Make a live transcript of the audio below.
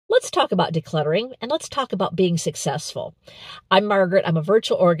let's talk about decluttering and let's talk about being successful. I'm Margaret. I'm a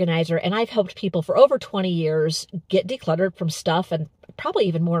virtual organizer, and I've helped people for over 20 years get decluttered from stuff and probably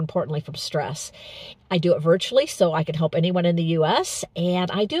even more importantly from stress. I do it virtually so I can help anyone in the U.S., and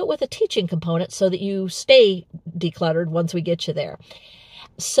I do it with a teaching component so that you stay decluttered once we get you there.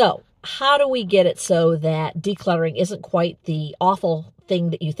 So how do we get it so that decluttering isn't quite the awful thing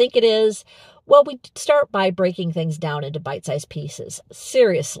that you think it is? Well, we start by breaking things down into bite-sized pieces.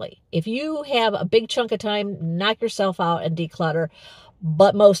 Seriously, if you have a big chunk of time, knock yourself out and declutter,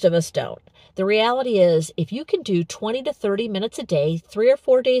 but most of us don't. The reality is, if you can do 20 to 30 minutes a day, 3 or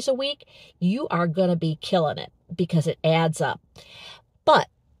 4 days a week, you are going to be killing it because it adds up. But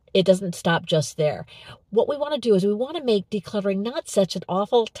it doesn't stop just there. What we want to do is we want to make decluttering not such an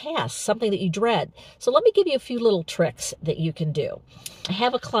awful task, something that you dread. So let me give you a few little tricks that you can do. I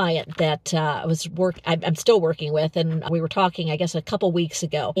have a client that I'm still working with, and we were talking, I guess, a couple weeks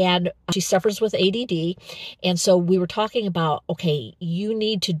ago, and she suffers with ADD. And so we were talking about, okay, you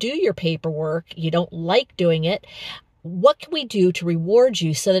need to do your paperwork. You don't like doing it. What can we do to reward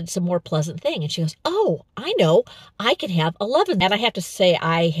you so that it's a more pleasant thing? And she goes, oh, I know, I can have 11. And I have to say,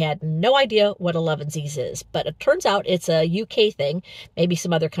 I had no idea what Elevenses is, but it turns out it's a UK thing, maybe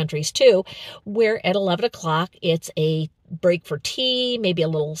some other countries too, where at 11 o'clock, it's a break for tea, maybe a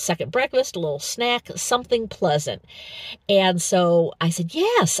little second breakfast, a little snack, something pleasant. And so I said,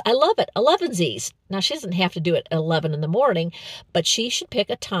 yes, I love it. Elevenses. Now, she doesn't have to do it at 11 in the morning, but she should pick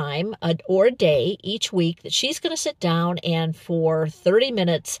a time or a day each week that she's going to sit down and for 30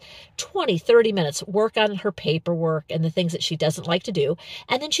 minutes, 20, 30 minutes, work on her paperwork and the things that she doesn't like to do.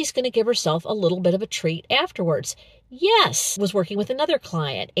 And then she's going to give herself a little bit of a treat afterwards. Yes, I was working with another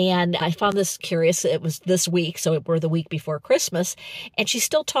client, and I found this curious. It was this week, so we're the week before Christmas, and she's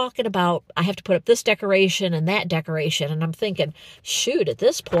still talking about, I have to put up this decoration and that decoration, and I'm thinking, shoot, at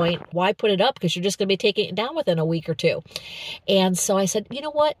this point, why put it up? Because you're just going to be taking it down within a week or two. And so I said, you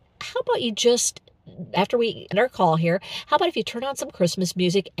know what? How about you just, after we end our call here, how about if you turn on some Christmas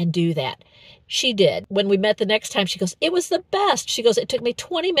music and do that? She did. When we met the next time, she goes, it was the best. She goes, it took me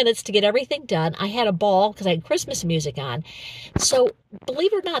 20 minutes to get everything done. I had a ball because I had Christmas music on. So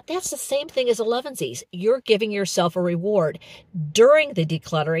believe it or not, that's the same thing as Elevenses. You're giving yourself a reward during the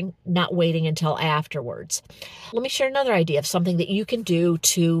decluttering, not waiting until afterwards. Let me share another idea of something that you can do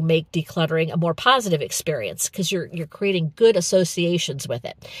to make decluttering a more positive experience because you're creating good associations with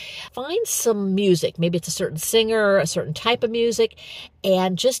it. Find some music. Maybe it's a certain singer, a certain type of music,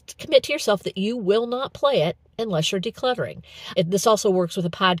 and just commit to yourself that you will not play it unless you're decluttering. This also works with a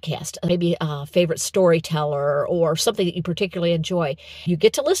podcast, maybe a favorite storyteller or something that you particularly enjoy. You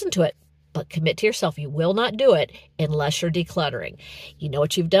get to listen to it, but commit to yourself you will not do it unless you're decluttering. You know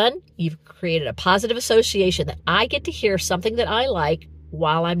what you've done? You've created a positive association that I get to hear something that I like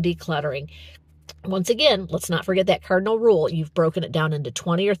while I'm decluttering. Once again, let's not forget that cardinal rule. You've broken it down into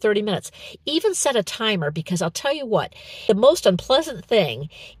 20 or 30 minutes. Even set a timer, because I'll tell you what, the most unpleasant thing,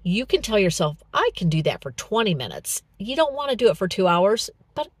 you can tell yourself, I can do that for 20 minutes. You don't want to do it for 2 hours,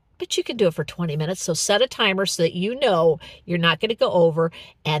 but you can do it for 20 minutes. So set a timer so that you know you're not going to go over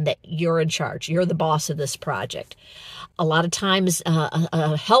and that you're in charge. You're the boss of this project. A lot of times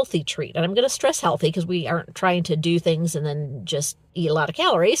a healthy treat, and I'm going to stress healthy because we aren't trying to do things and then just eat a lot of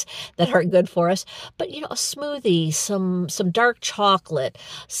calories that aren't good for us. But, you know, a smoothie, some dark chocolate,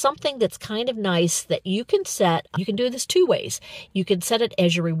 something that's kind of nice that you can set. You can do this 2 ways. You can set it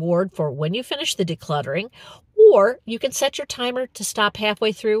as your reward for when you finish the decluttering, or you can set your timer to stop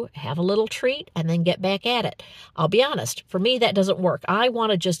halfway through, have a little treat, and then get back at it. I'll be honest, for me, that doesn't work. I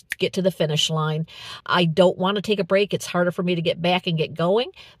want to just get to the finish line. I don't want to take a break. It's harder for me to get back and get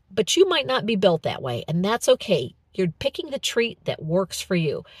going, but you might not be built that way, and that's okay. You're picking the treat that works for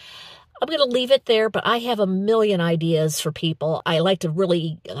you. I'm going to leave it there, but I have a million ideas for people. I like to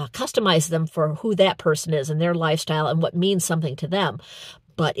really customize them for who that person is and their lifestyle and what means something to them.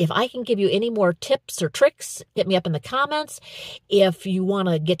 But if I can give you any more tips or tricks, hit me up in the comments. If you want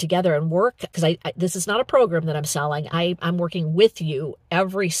to get together and work, because this is not a program that I'm selling. I'm working with you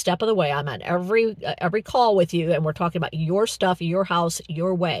every step of the way. I'm on every call with you, and we're talking about your stuff, your house,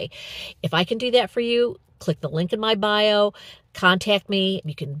 your way. If I can do that for you, click the link in my bio, contact me.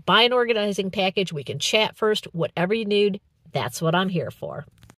 You can buy an organizing package. We can chat first, whatever you need. That's what I'm here for.